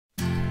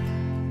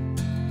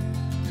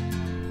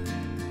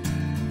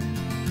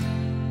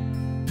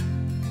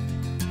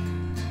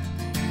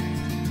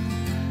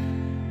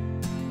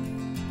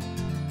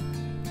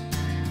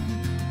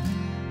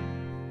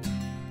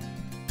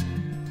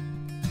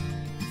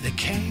They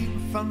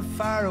came from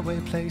faraway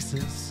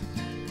places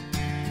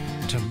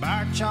to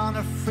march on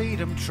a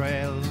freedom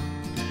trail.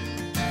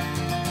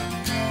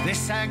 They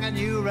sang a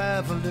new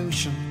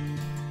revolution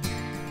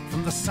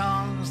from the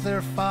songs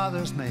their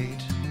fathers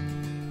made.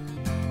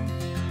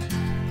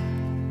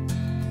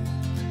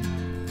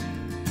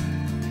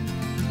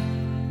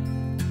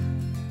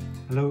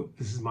 Hello,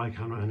 this is Mike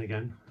Hanrahan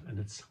again, and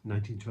it's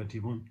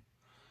 1921.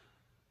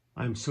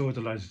 I'm so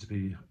delighted to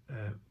be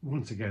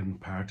once again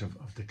part of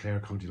the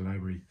Clare County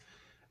Library,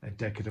 a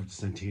decade of the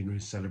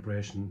Centenaries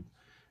celebration,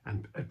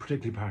 and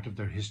particularly part of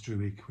their History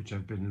Week, which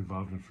I've been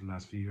involved in for the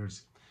last few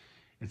years.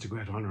 It's a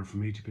great honour for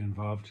me to be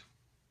involved.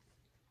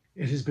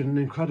 It has been an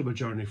incredible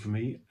journey for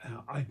me.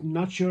 I'm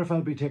not sure if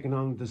I'll be taking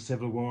on the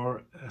Civil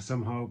War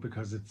somehow,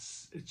 because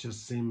it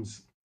just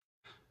seems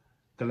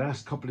the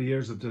last couple of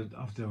years of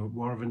the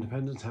War of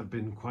Independence have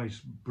been quite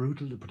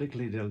brutal,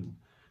 particularly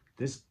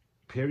this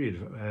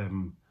period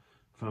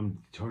from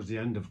towards the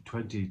end of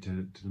 20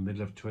 to the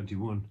middle of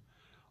 21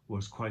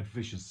 was quite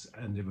vicious,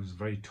 and it was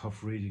very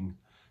tough reading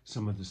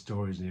some of the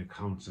stories and the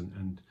accounts,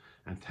 and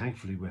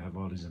thankfully we have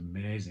all these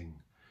amazing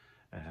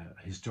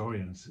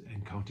historians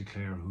in County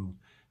Clare who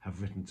have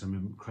written some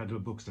incredible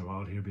books. They're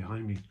all here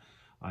behind me.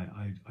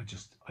 I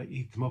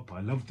eat them up.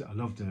 I love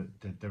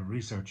the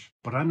research.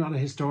 But I'm not a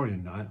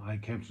historian. I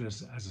came to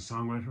this as a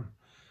songwriter.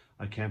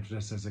 I came to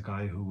this as a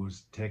guy who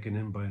was taken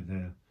in by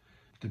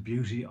the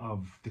beauty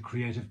of the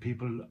creative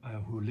people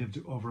who lived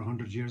over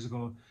 100 years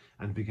ago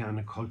and began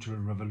a cultural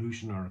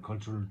revolution or a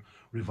cultural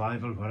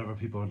revival, whatever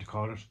people want to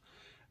call it.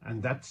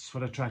 And that's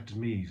what attracted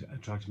me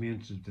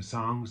into the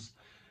songs.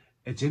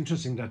 It's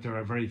interesting that there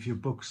are very few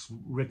books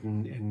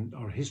written in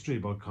our history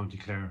about County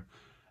Clare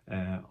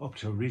up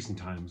to recent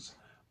times.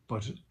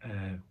 But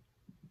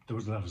there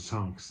was a lot of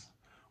songs.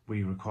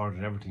 We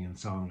recorded everything in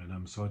song, and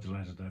I'm so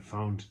delighted I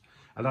found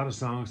a lot of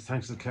songs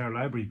thanks to the Clare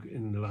Library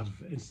in a lot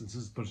of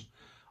instances. But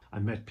I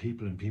met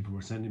people, and people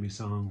were sending me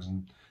songs,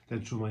 and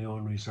then through my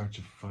own research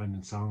of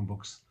finding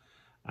songbooks,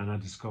 and I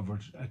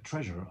discovered a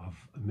treasure of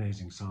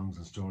amazing songs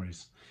and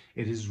stories.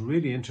 It is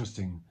really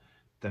interesting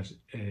that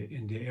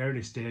in the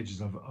early stages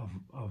of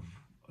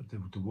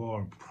the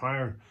war,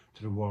 prior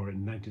to the war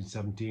in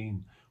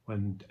 1917,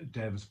 when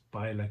Davis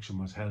by-election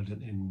was held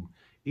in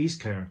East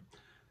Clare,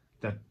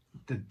 that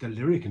the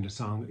lyric in the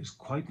song is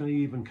quite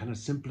naive and kind of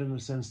simple, in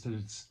the sense that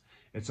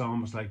it's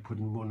almost like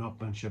putting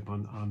one-upmanship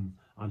on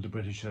the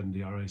British and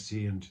the RIC,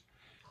 and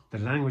the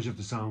language of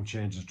the song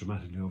changes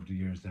dramatically over the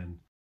years then.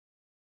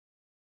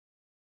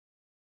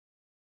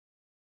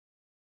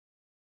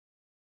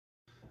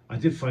 I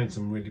did find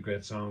some really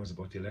great songs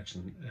about the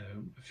election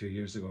a few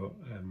years ago.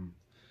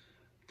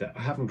 That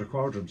I haven't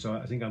recorded them, so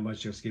I think I might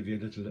just give you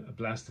a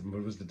blast of them. But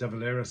it was the De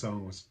Valera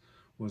song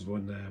was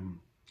one.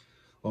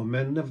 O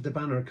men of the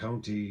Banner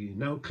County,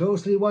 now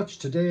closely watch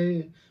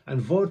today,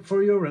 and vote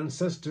for your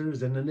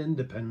ancestors in an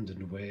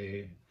independent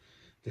way.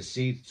 The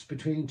seats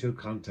between two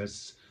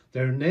contests,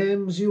 their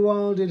names you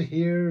all did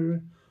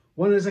hear.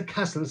 One is a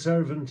castle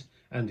servant,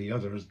 and the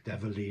other is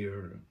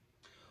Devilier.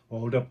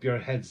 Hold up your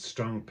heads,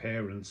 strong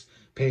parents,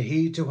 pay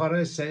heed to what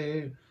I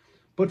say.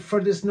 But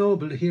for this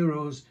noble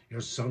heroes,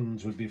 your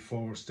sons will be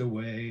forced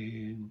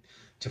away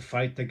to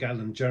fight the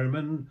gallant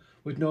German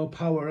with no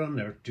power on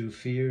earth to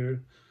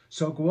fear.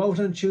 So go out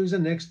and choose the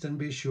next, and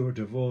be sure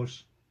to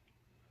vote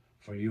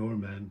for your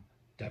man,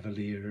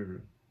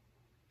 Devilier.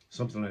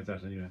 Something like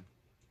that, anyway.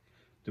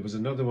 There was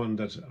another one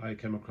that I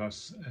came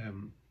across,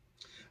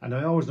 and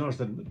I always noticed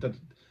that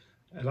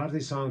a lot of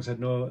these songs had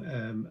no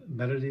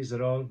melodies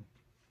at all,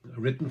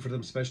 written for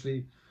them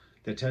especially.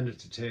 They tended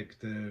to take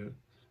the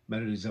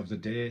melodies of the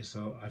day,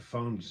 so I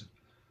found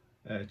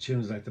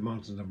tunes like The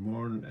Mountains of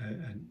Mourne,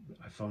 and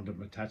I found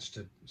them attached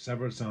to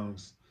several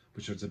songs,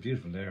 which was a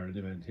beautiful air.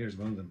 Anyway, here's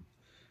one of them.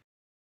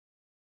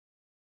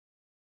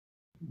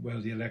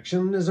 Well, the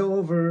election is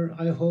over,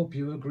 I hope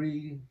you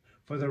agree,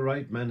 for the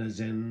right man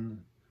is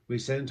in. We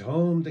sent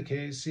home the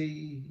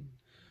KC,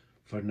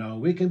 for now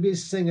we can be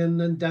singing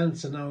and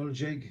dancing our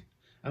jig,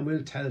 and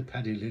we'll tell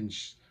Paddy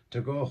Lynch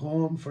to go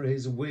home for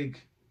his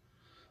wig.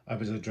 I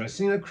was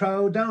addressing a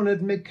crowd down at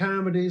Mick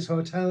Carmody's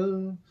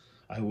hotel.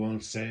 I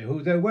won't say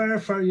who they were,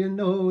 for you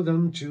know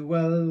them too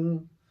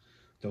well.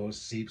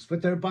 Those seeps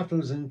with their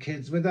bottles and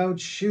kids without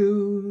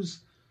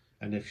shoes,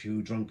 and a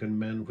few drunken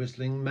men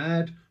whistling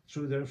mad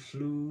through their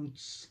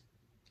flutes.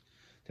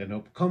 Then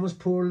up comes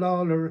poor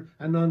Lawler,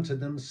 and unto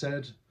them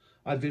said,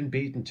 I've been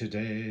beaten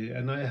today,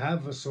 and I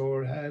have a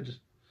sore head.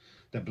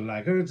 The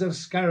blackguards of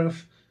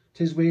Scariff,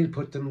 'tis we'll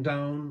put them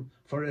down,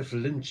 for if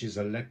Lynch is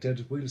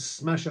elected, we'll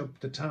smash up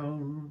the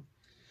town.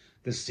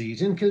 The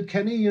seat in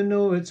Kilkenny, you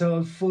know it's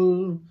all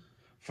full,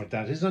 for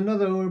that is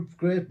another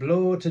great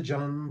blow to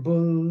John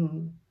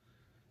Bull.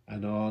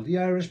 And all the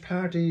Irish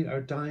party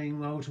are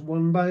dying out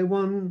one by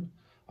one,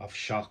 of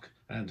shock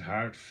and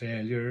heart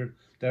failure,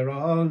 they're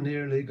all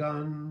nearly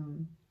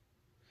gone.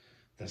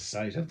 The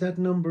sight of that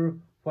number,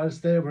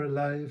 whilst they were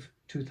alive,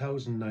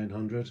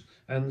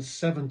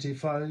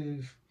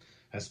 2,975,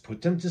 has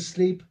put them to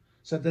sleep,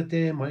 so that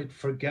they might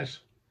forget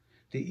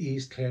the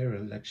East Clare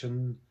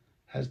election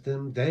has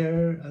them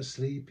there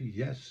asleep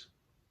yet.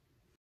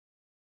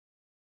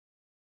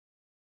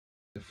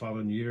 The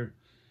following year,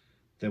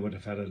 they would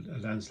have had a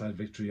landslide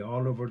victory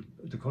all over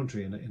the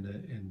country in the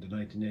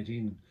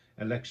 1918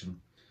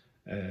 election.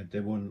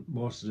 They won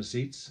most of the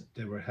seats.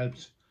 They were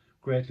helped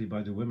greatly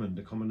by the women,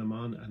 the Cumann na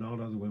mBan and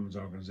all other women's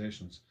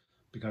organisations,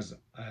 because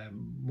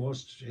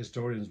most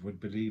historians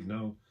would believe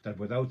now that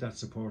without that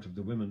support of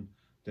the women,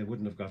 they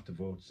wouldn't have got the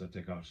votes that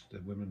they got. The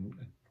women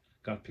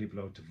got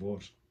people out to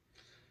vote.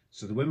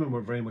 So the women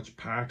were very much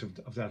part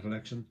of that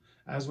election,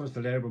 as was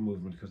the Labour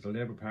movement, because the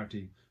Labour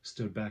Party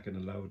stood back and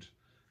allowed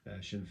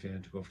Sinn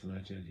Féin to go for the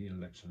 1918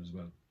 election as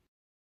well.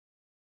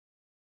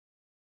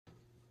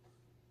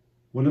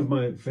 One of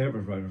my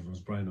favourite writers was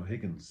Brian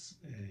O'Higgins.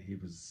 He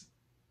was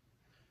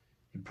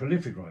a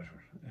prolific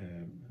writer,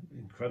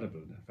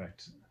 incredible. In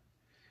fact,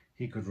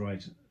 he could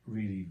write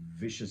really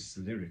vicious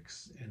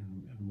lyrics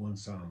in one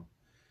song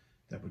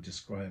that would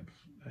describe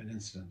an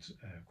incident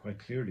quite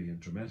clearly and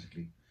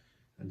dramatically.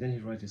 And then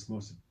he'd write this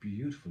most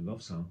beautiful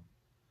love song.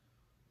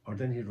 Or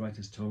then he'd write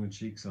his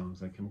tongue-in-cheek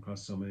songs. I came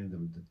across so many of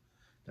them.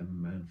 The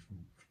man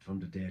from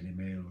the Daily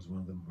Mail was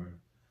one of them, where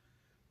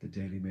the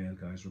Daily Mail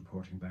guys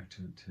reporting back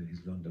to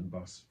his London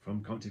boss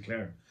from County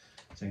Clare,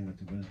 saying that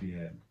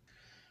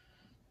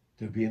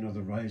there'll be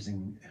another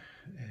rising,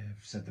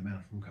 said the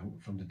man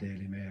from the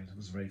Daily Mail. It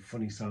was a very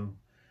funny song.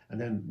 And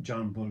then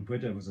John Bull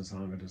Gwydda was a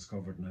song I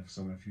discovered, and I've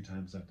sung it a few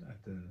times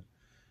at the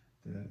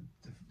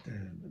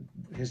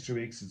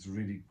History Weeks. It's a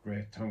really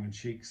great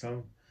tongue-in-cheek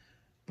song.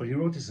 But he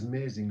wrote this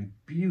amazingly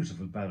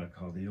beautiful ballad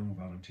called The Young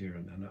Volunteer,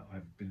 and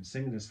I've been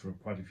singing this for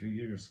quite a few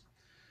years.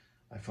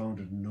 I found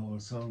it in an old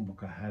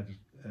songbook I had.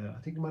 I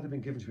think it might have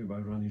been given to me by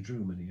Ronnie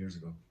Drew many years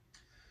ago.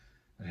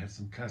 I had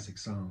some classic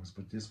songs,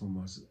 but this one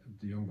was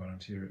The Young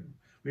Volunteer. It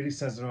really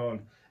says it all.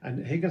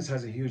 And Higgins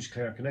has a huge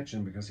Clare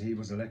connection, because he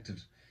was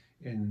elected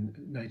in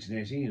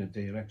 1918 at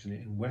the election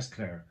in West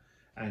Clare.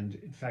 And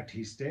in fact,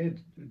 he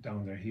stayed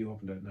down there. He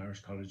opened an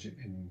Irish college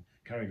in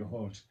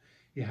Carrigaholt.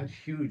 He had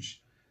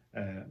huge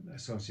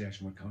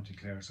association with County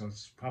Clare, so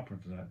it's proper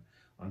to that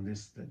on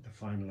this the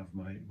final of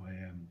my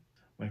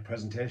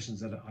presentations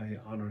that I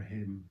honour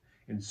him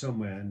in some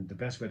way. And the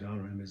best way to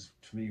honour him is,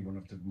 to me, one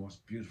of the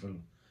most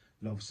beautiful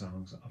love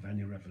songs of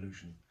any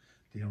revolution,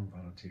 The Young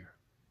Volunteer.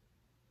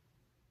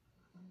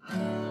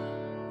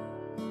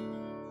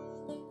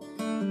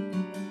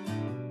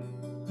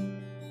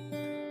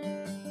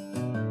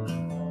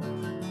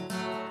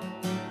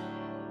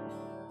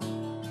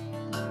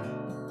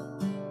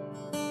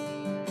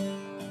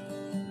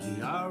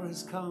 The hour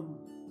has come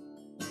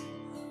to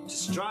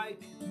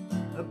strike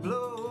a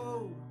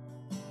blow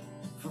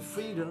for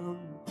freedom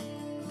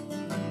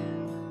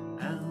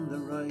and the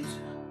right.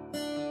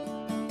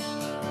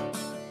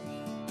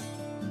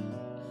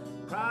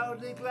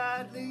 Proudly,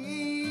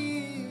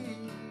 gladly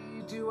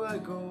do I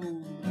go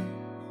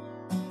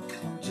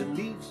to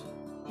meet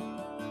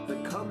the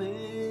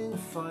coming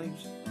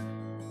fight.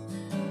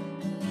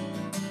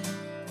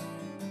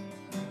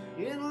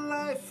 In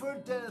life or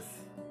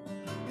death,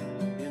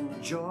 in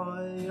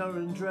joy or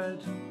in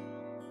dread,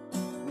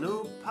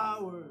 no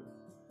power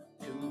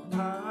can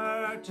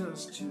part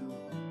us two.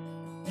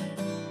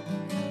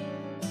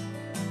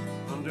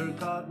 Under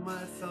God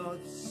my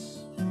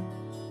thoughts,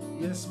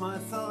 yes my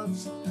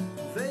thoughts,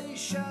 they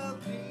shall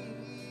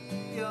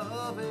be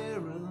of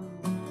Aaron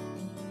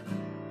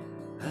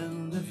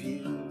and of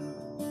you.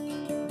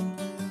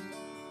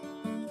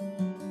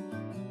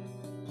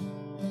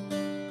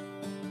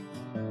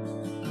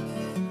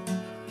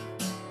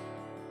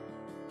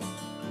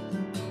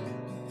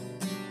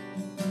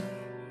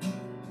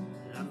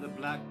 And the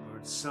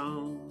blackbird's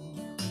song,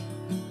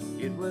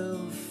 it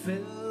will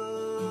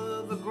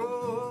fill the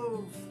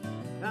grove,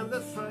 and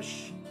the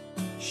thrush,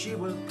 she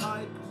will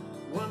pipe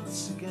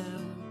once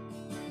again.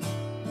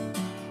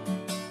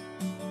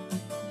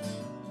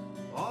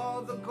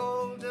 All the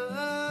golden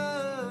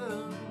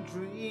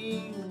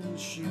dreams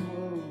she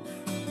wove,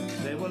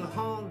 they will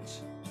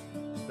haunt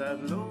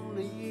that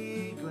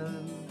lonely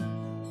glen.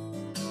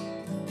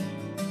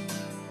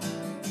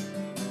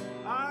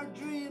 Our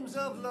dreams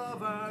of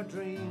love, our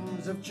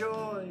dreams of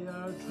joy,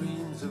 our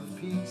dreams of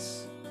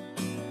peace,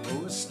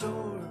 oh,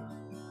 restore,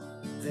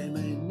 they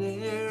may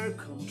ne'er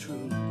come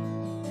true.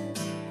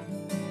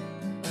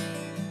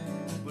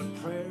 But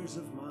prayers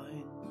of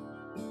mine,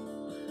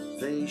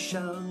 they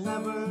shall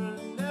never,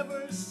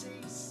 never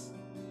cease,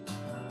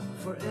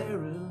 for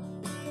Aaron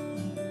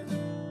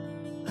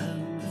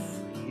and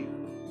for you.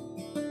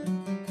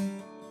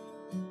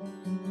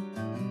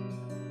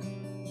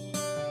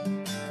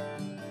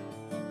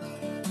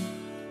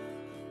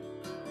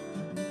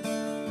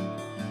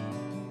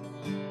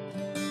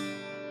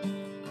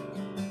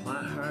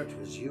 My heart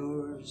was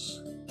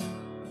yours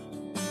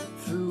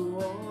through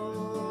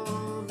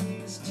all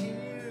these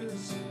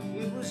tears.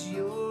 It was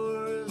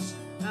yours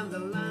and the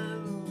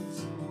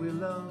lands we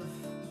love.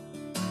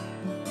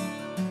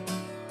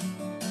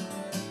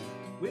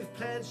 We've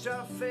pledged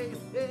our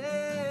faith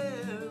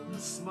in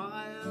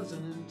smiles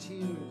and in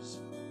tears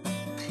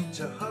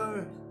to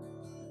her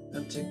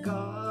and to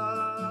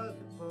God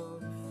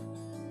above.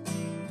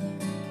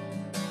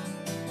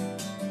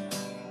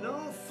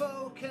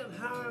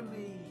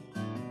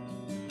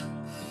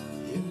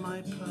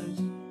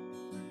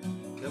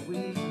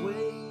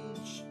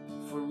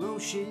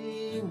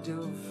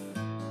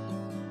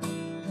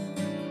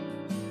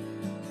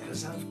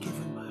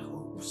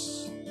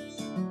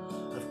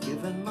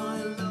 given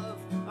my love,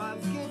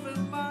 I've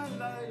given my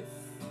life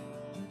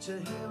to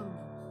him,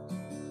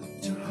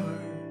 to her,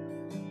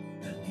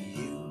 and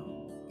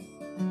you.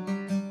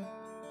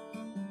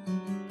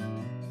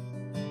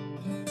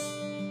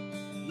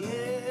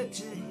 Yeah,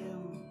 to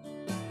him,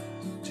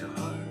 to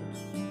her,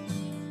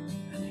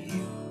 and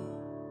you.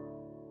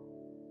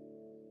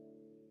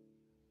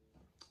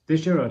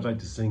 This year I'd like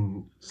to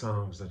sing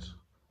songs that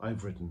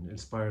I've written,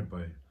 inspired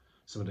by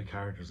some of the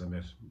characters I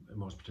met,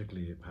 most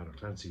particularly Peadar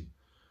Clancy,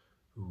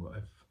 who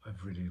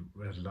I've really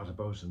read a lot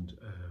about, and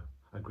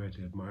I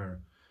greatly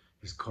admire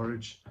his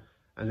courage.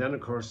 And then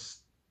of course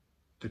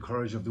the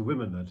courage of the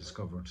women I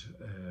discovered.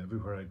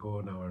 Everywhere I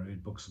go now I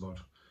read books about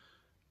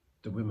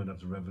the women of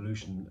the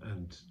revolution,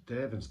 and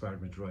they have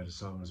inspired me to write a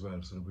song as well,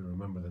 so that we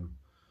remember them.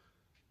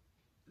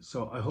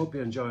 So I hope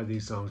you enjoy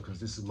these songs, because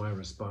this is my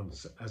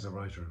response as a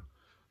writer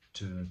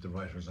to the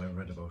writers I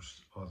read about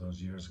all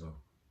those years ago.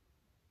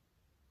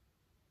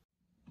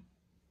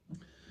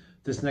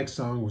 This next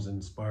song was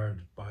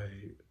inspired by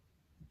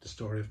the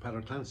story of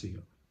Peadar Clancy.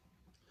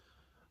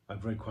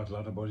 I've read quite a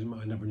lot about him.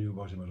 I never knew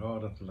about him at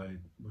all until I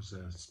was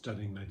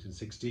studying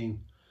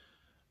 1916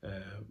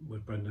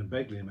 with Brendan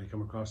Begley, and I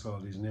came across all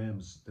these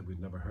names that we'd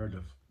never heard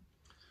of.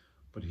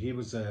 But he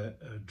was a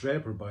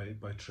draper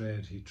by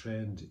trade. He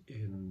trained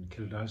in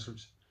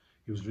Kildysart.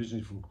 He was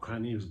originally from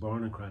Cranny. He was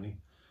born in Cranny,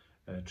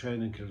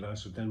 trained in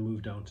Kildysart, then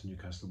moved down to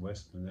Newcastle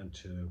West and then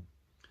to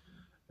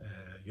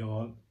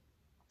Youghal.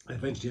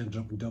 Eventually ended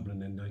up in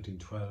Dublin in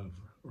 1912,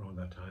 around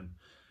that time.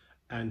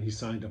 And he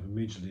signed up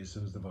immediately as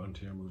soon as the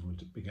volunteer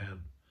movement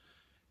began.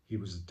 He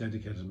was a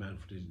dedicated man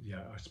for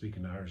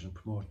speaking Irish and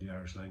promoting the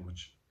Irish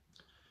language.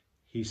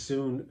 He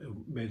soon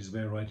made his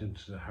way right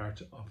into the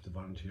heart of the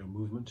volunteer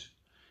movement.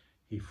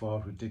 He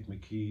fought with Dick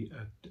McKee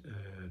at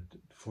the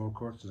Four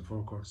Courts, and the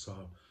Four Courts saw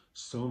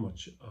so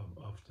much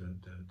of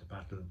the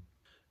battle.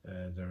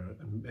 There are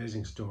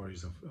amazing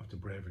stories of the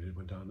bravery that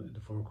went on in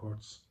the Four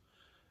Courts.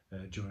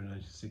 During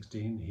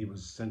 1916, he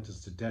was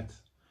sentenced to death,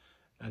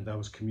 and that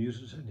was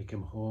commuted, and he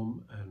came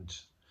home and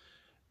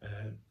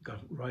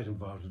got right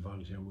involved in the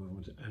volunteer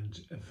movement,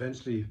 and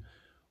eventually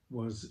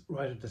was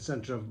right at the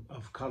centre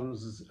of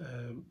Collins's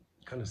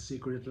kind of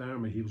secret little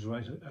army. He was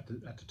right at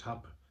the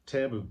top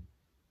table.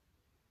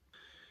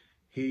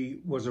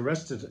 He was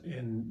arrested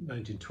in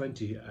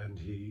 1920, and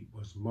he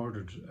was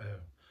murdered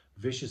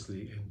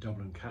viciously in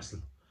Dublin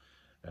Castle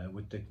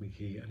with Dick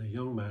McKee and a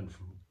young man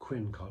from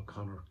Quinn called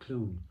Conor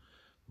Clune,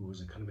 who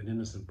was a kind of an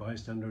innocent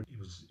bystander. He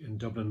was in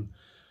Dublin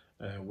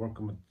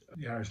working with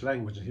the Irish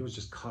language, and he was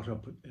just caught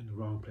up in the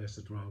wrong place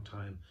at the wrong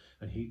time,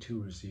 and he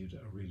too received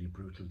a really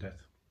brutal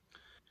death.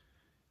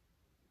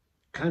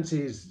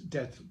 Clancy's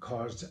death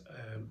caused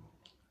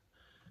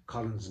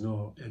Collins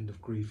no end of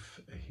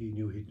grief. He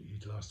knew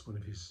he'd lost one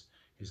of his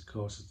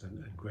closest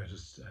and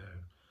greatest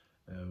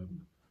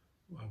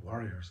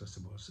warriors, I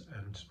suppose.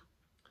 And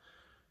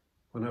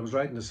when I was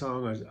writing the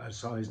song, I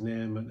saw his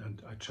name,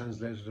 and I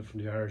translated it from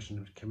the Irish, and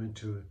it came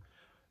into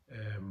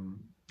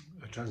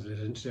I translated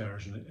it into the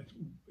Irish, and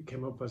it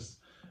came up as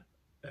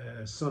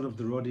son of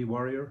the ruddy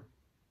warrior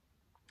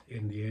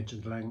in the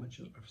ancient language.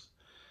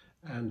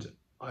 And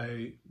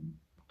I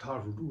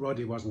thought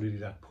ruddy wasn't really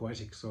that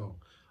poetic, so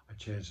I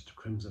changed it to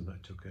crimson. I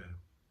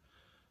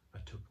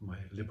took my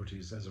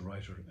liberties as a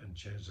writer and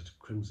changed it to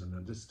crimson,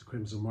 and this is the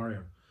Crimson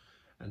Warrior,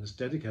 and it's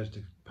dedicated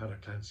to Peadar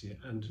Clancy,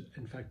 and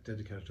in fact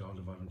dedicated to all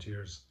the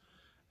volunteers.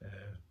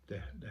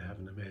 They have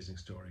an amazing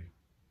story.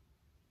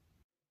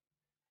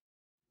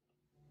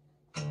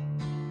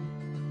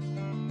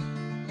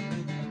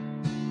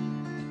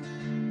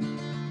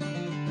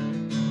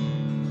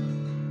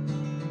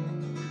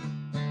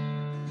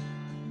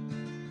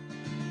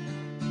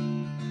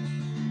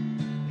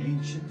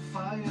 Ancient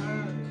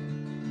fire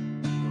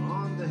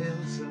on the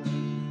hillside,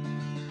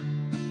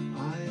 I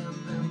am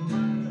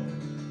ember,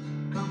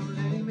 come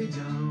lay me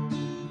down.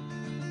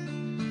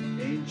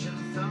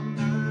 Ancient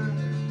thunder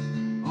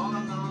all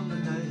along the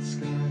night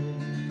sky,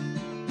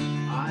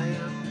 I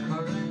am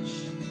courage,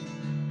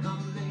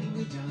 come lay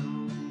me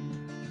down.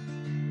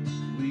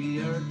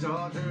 We are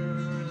daughter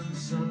and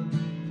son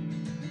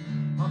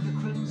of the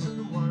Crimson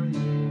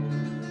Warrior,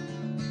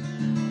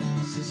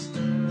 sister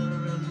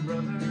and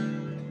brother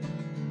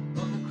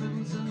of the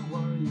Crimson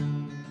Warrior.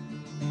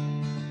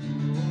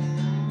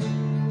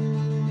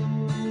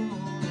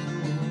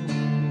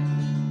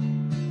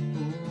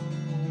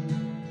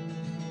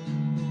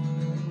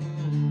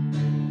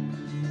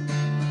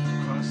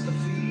 Across the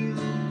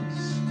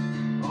fields,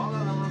 all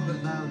along the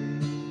valley,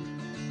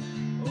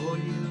 oh,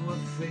 you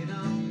of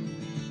freedom,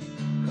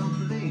 come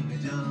lay me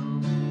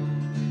down.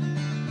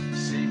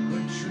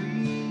 Sacred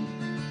tree,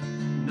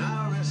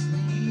 now rest me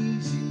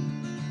easy,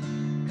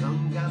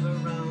 come gather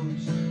round,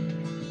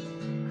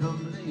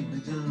 come lay me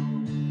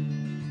down.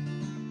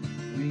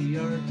 We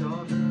are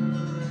daughter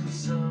and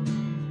son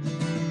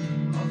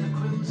of the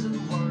Crimson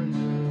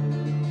Warrior,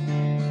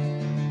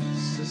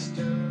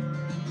 sister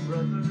and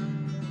brother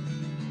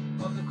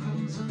of the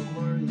Crimson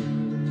Warrior.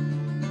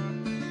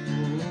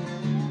 Oh,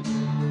 oh,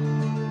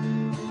 oh,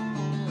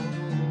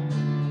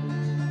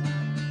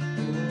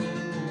 oh.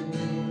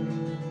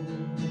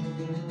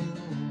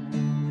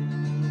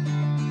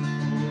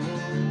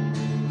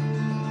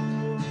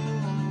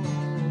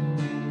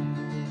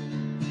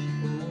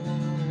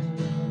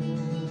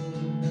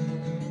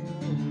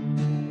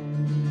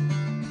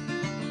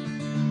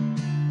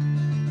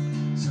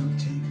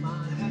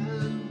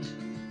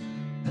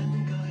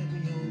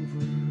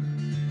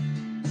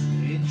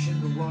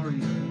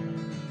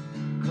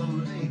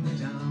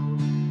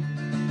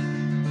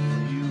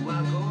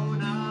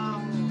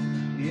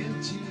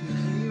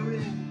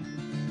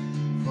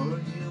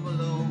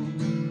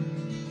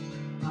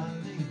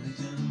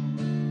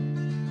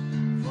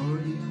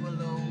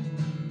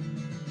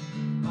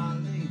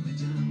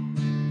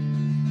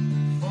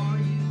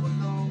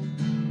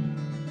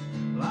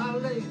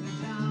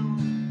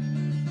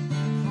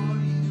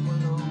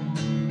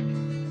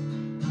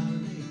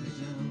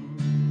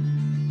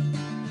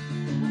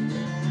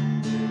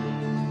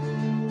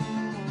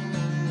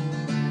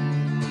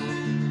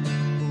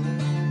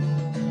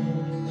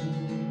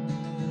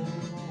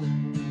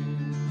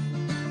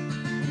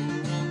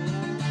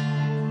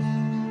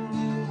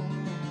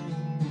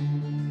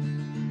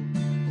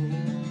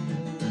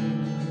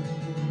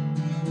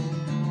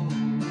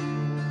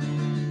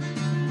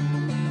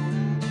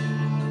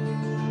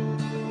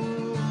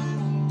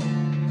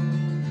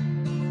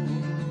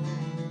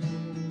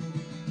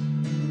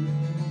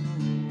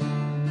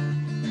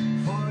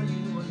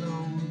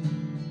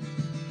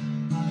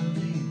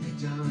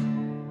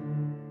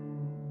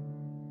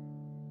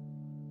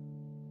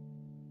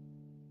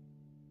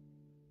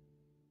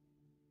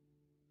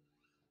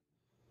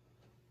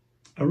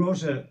 I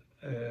wrote a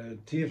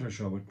theatre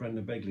show with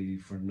Brenda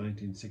Begley for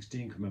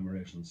 1916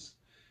 commemorations.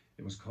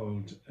 It was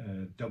called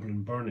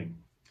Dublin Burning,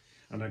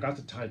 and I got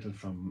the title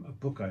from a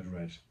book I'd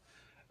read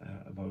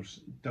about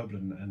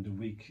Dublin and the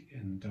week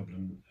in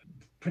Dublin.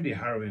 Pretty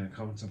harrowing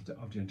accounts of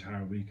the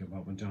entire week and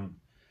what went on.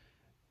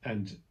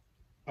 And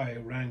I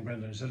rang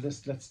Brenda and said,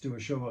 let's do a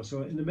show.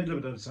 So in the middle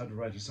of it, I decided to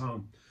write a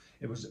song.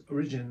 It was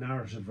originally a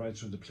narrative right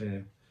through the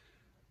play,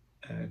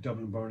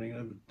 Dublin Burning,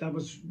 and that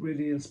was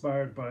really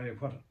inspired by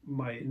what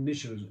my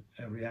initial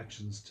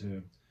reactions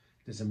to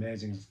this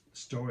amazing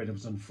story that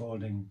was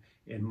unfolding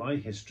in my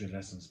history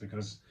lessons,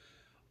 because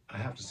I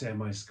have to say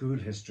my school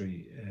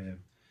history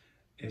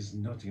is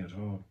nothing at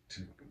all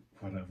to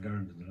what I've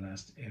learned in the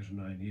last 8 or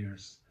 9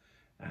 years,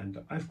 and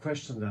I've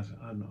questioned that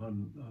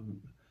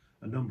on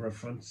a number of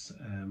fronts.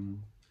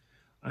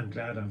 I'm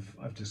glad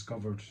I've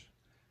discovered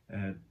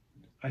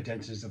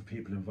identities of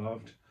people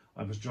involved.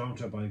 I was drawn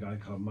to by a guy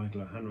called Mike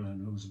Hanrahan,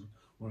 who was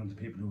one of the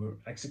people who were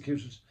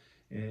executed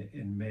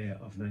in May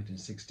of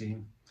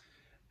 1916.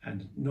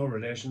 And no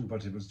relation,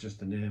 but it was just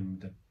the name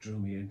that drew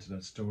me into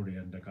that story,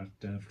 and I got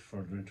delved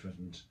further into it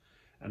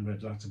and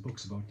read lots of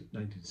books about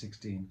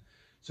 1916.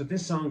 So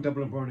this song,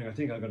 Dublin Burning, I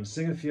think I'm going to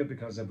sing it for you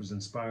because it was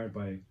inspired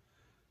by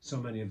so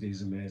many of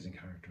these amazing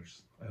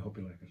characters. I hope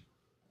you like it.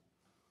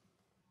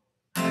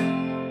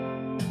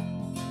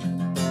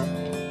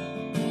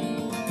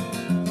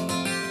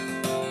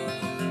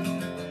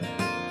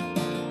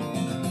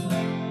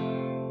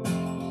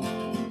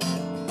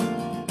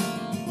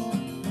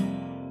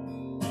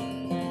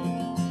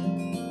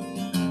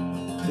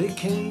 They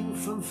came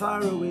from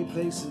faraway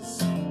places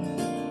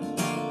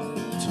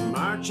to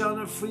march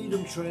on a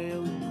freedom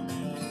trail.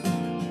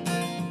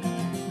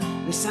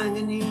 They sang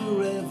a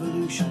new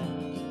revolution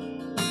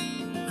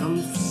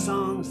from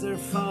songs their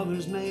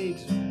fathers made.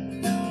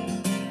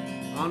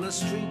 On a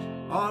street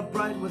all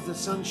bright with the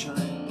sunshine,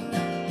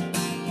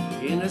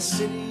 in a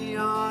city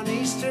on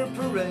Easter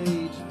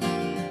parade,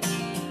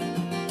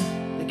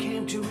 they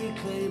came to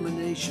reclaim a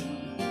nation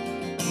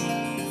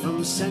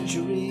from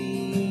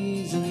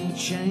centuries and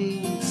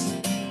chains.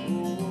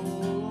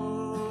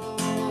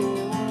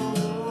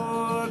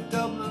 Oh,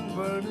 Dublin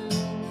burning.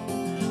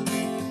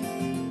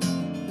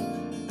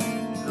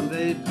 And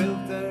they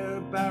built their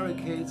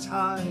barricades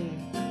high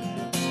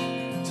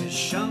to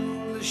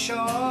shun the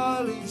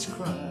Shawleys'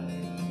 cry.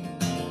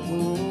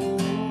 Oh,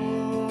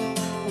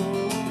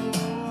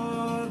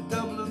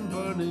 Dublin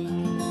burning.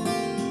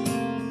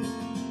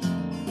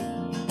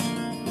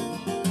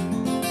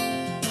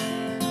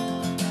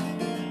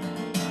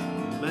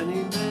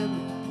 Many men,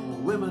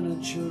 women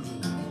and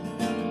children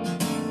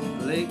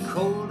lay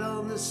cold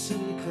on the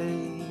city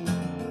clay.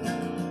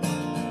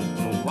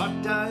 For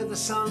what died the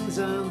sons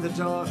and the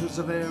daughters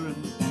of Erin,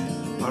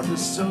 are the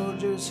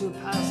soldiers who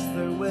passed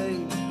their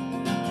way.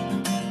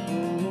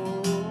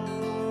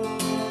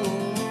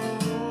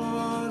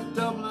 Oh,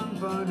 Dublin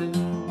burning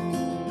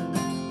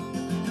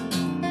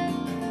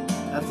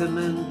at the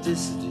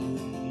Mendicity,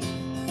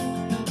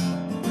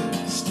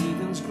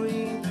 Stephen's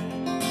Green,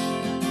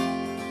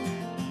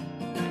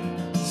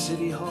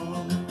 City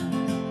Hall,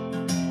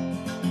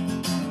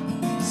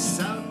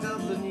 South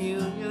Dublin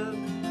Union,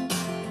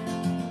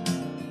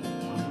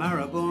 on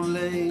Marrowbone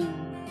Lane,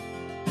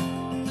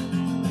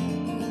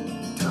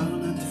 down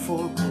at the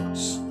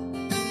forecourts,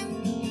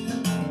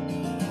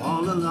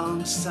 all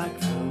along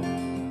Sackville,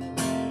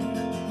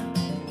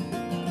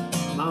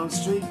 Mount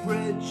Street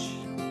Bridge,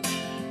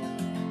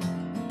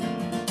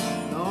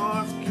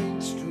 North King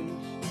Street.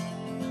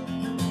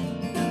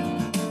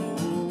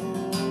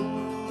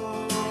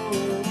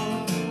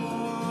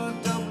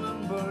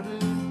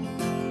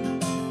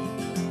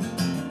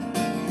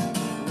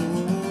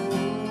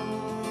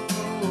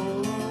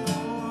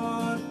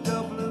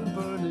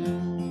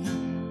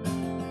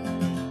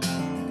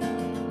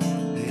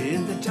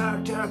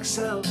 Dark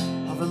cell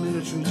of a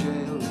military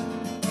jail,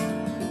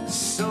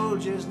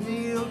 soldiers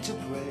kneel to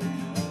pray.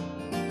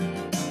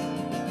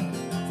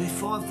 They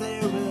fought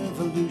their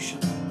revolution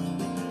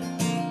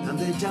and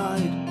they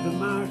died the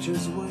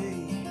martyr's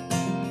way.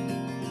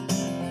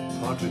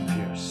 Padraig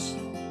Pearse,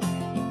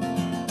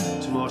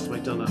 Tomas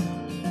MacDonagh,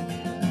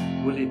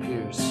 Willie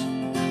Pearse,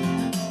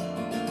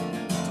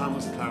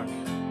 Thomas Clark,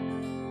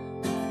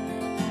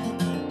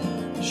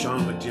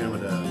 Sean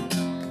McDermott,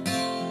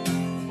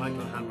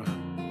 Michael Hanrahan,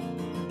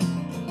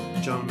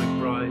 John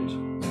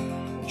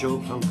McBride, Joe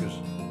Plunkett,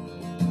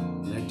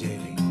 Ned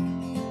Daly,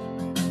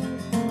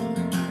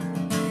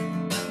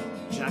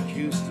 Jack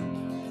Houston,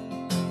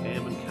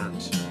 Eamon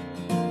Kent,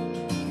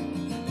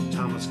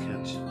 Thomas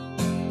Kent,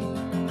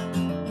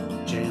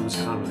 James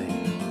Connolly,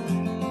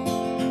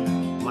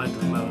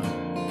 Michael Mellon,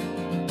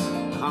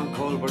 Con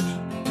Colbert,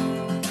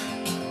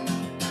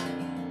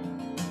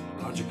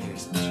 Roger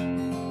Casement.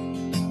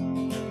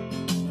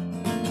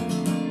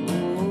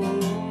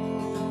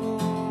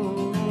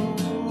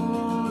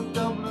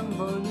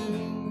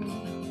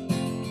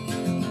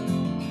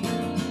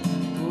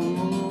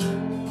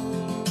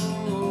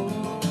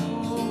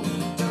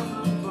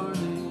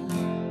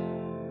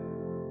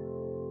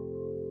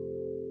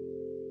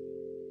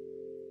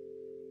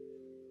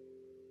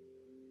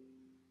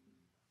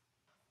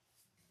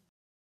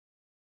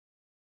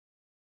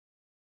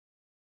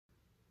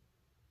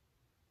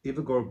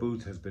 Eva Gore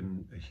Booth has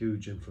been a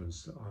huge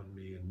influence on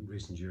me in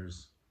recent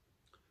years.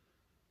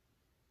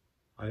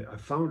 I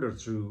found her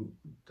through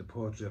the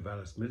poetry of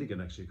Alice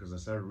Milligan, actually, because I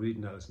started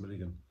reading Alice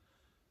Milligan,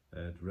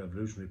 the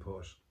revolutionary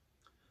poet.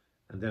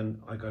 And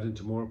then I got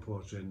into more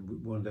poetry,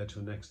 and one led to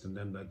the next, and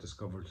then I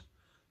discovered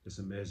this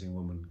amazing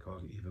woman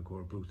called Eva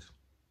Gore Booth.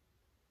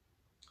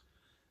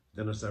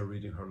 Then I started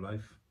reading her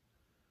life.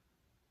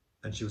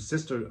 And she was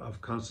sister of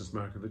Constance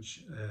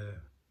Markievicz,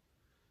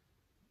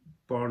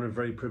 born in a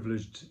very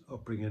privileged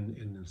upbringing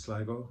in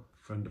Sligo.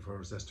 A friend of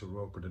hers, Esther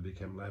Roper, they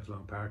became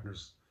lifelong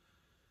partners.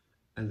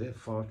 And they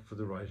fought for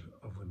the right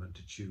of women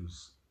to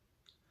choose.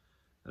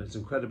 And it's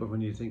incredible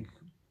when you think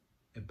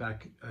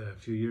back a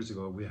few years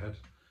ago, we had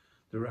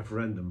the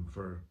referendum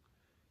for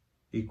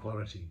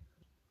equality.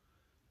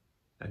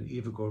 And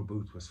Eva Gore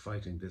Booth was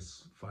fighting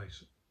this fight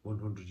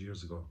 100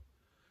 years ago.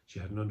 She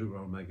had an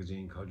underground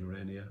magazine called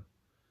Urania.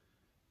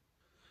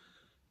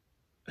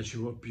 And she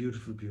wrote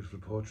beautiful, beautiful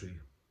poetry.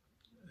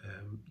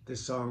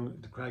 This song,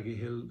 The Craggy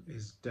Hill,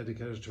 is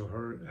dedicated to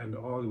her and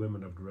all the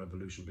women of the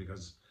revolution,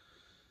 because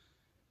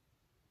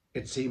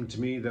it seemed to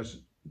me that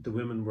the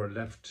women were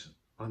left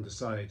on the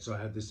side. So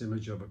I had this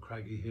image of a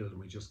craggy hill, and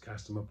we just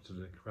cast them up to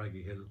the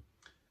craggy hill,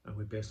 and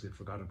we basically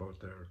forgot about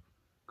their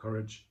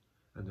courage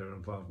and their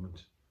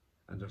involvement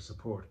and their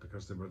support,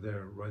 because they were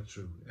there right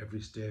through every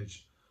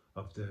stage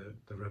of the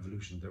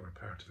revolution. They were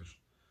part of it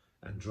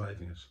and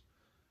driving it.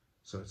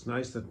 So it's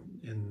nice that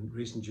in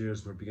recent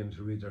years we're beginning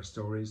to read their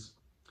stories,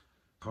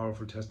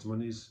 powerful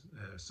testimonies,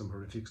 some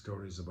horrific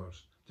stories about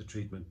the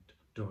treatment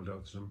doled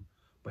out to them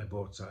by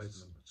both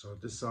sides. So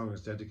this song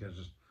is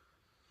dedicated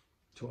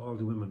to all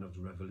the women of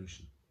the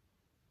revolution.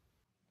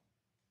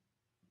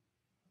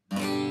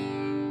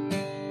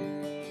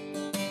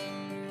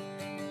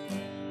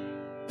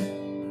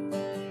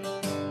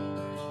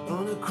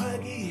 On a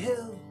craggy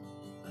hill,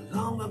 a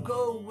long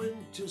ago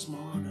winter's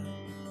morning,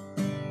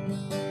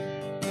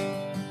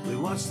 we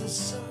watched the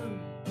sun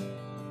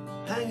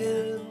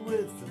hanging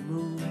with the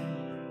moon.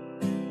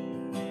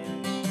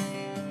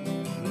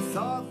 We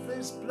thought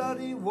this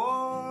bloody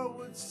war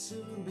would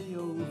soon be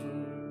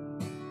over.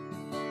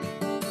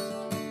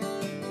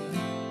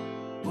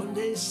 One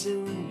day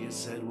soon, you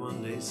said,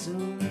 one day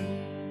soon.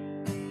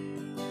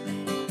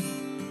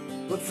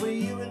 But for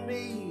you and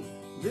me,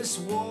 this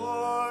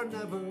war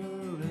never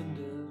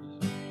ended.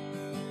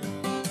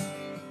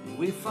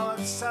 We fought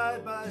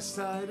side by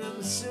side,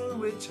 and soon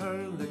we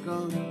turned the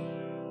gun.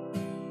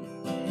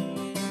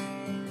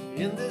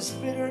 In this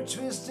bitter,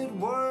 twisted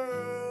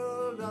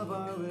world of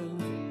our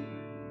envy,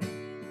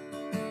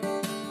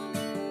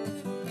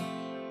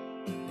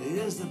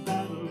 is the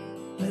battle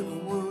ever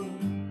won?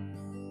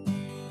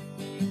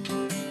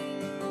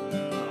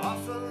 I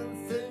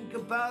often think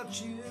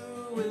about you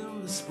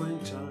in the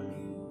springtime,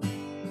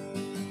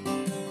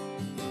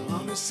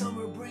 on a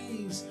summer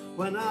breeze,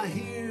 when I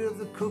hear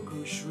the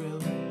cuckoo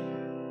shrill.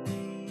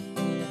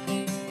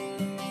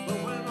 But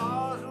when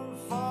autumn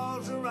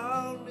falls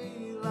around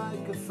me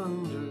like a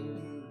thunder,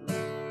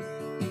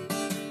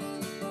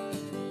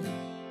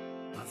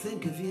 I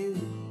think of you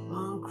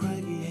on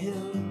Craggy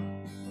Hill.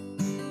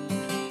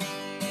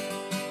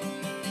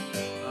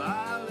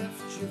 I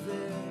left you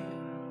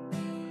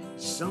there,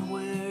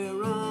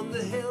 somewhere on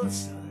the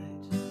hillside,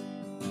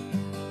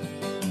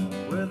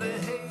 where the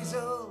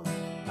hazel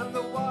and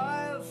the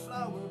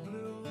wildflower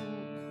bloom.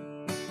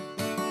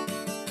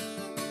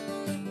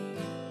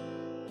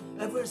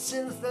 Ever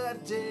since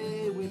that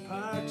day we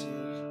parted,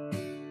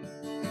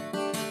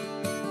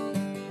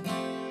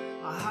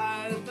 I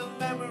hide the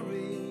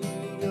memory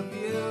of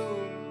you.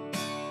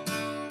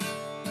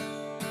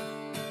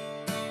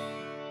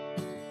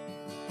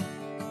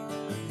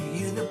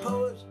 You the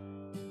poet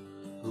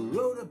who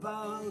wrote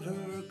about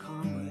her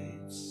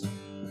comrades.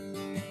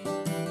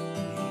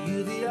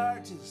 You the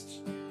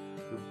artist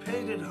who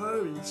painted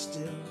her in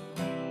still.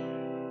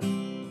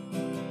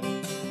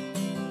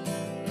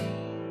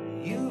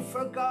 You've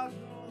forgotten,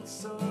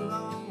 so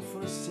long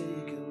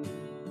forsaken.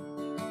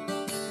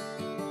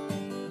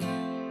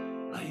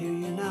 I hear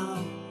you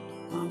now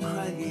on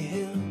Craggy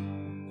Hill.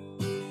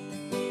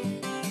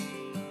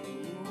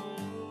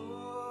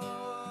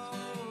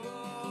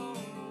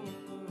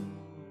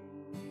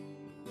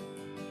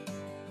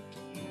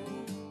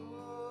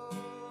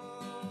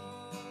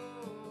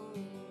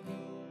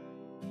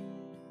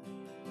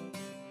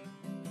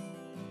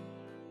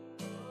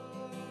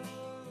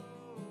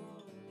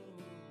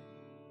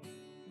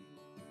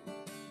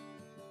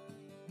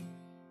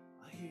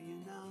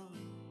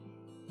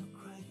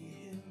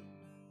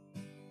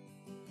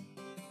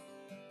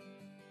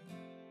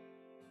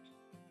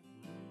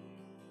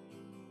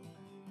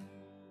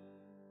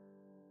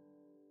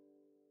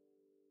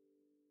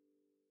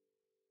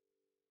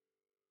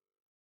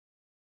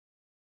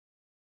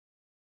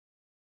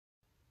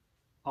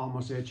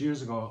 Almost 8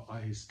 years ago,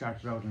 I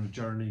started out on a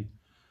journey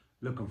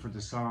looking for the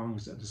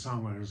songs and the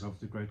songwriters of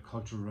the great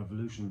cultural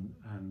revolution,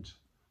 and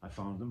I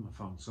found them. I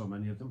found so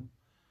many of them.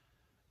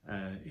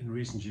 In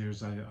recent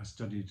years, I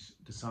studied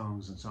the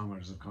songs and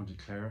songwriters of County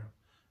Clare,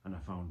 and I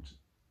found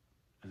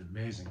an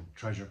amazing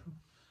treasure.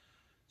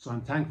 So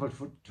I'm thankful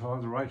to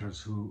all the writers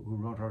who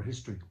wrote our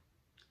history.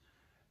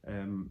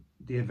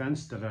 The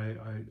events that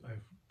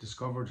I've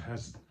discovered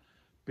has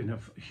been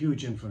of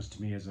huge influence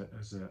to me as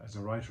a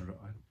writer.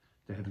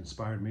 They have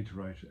inspired me to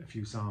write a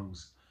few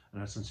songs,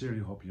 and I sincerely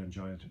hope you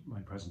enjoyed my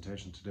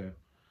presentation today.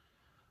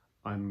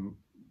 I'm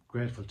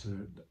grateful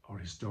to our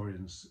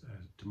historians,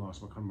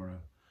 Tomás McConmara,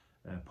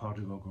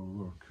 Pádraig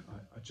O'Rourke.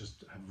 I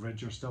just have read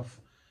your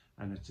stuff,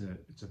 and it's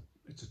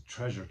a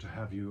treasure to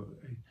have you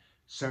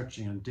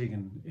searching and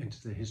digging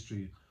into the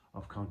history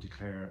of County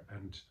Clare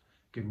and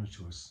giving it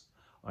to us.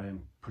 I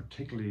am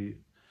particularly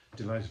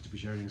delighted to be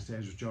sharing the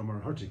stage with Joe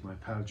Hurtig, my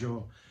pal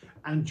Joe,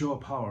 and Joe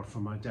Power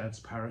from my dad's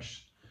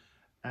parish.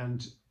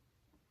 And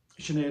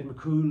Sinead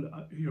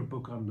McCool, your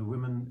book on the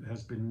women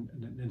has been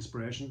an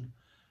inspiration.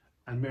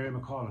 And Mary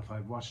McAuliffe,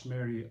 I've watched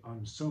Mary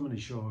on so many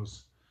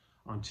shows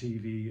on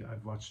TV.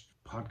 I've watched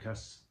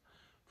podcasts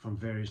from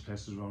various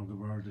places around the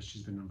world that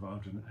she's been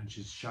involved in, and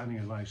she's shining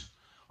a light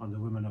on the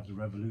women of the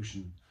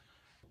revolution.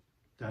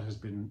 That has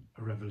been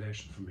a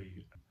revelation for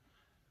me.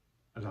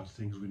 A lot of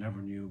things we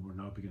never knew, we're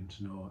now beginning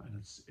to know, and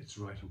it's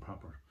right and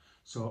proper.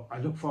 So I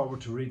look forward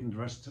to reading the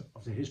rest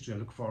of the history. I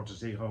look forward to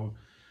see how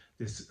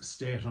this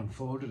state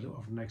unfolded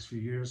over the next few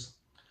years.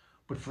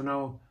 But for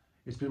now,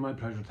 it's been my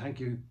pleasure. Thank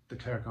you, the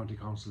Clare County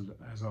Council,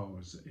 as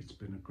always. It's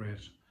been a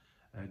great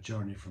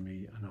journey for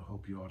me, and I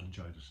hope you all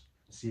enjoyed it.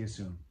 See you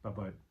soon.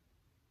 Bye-bye.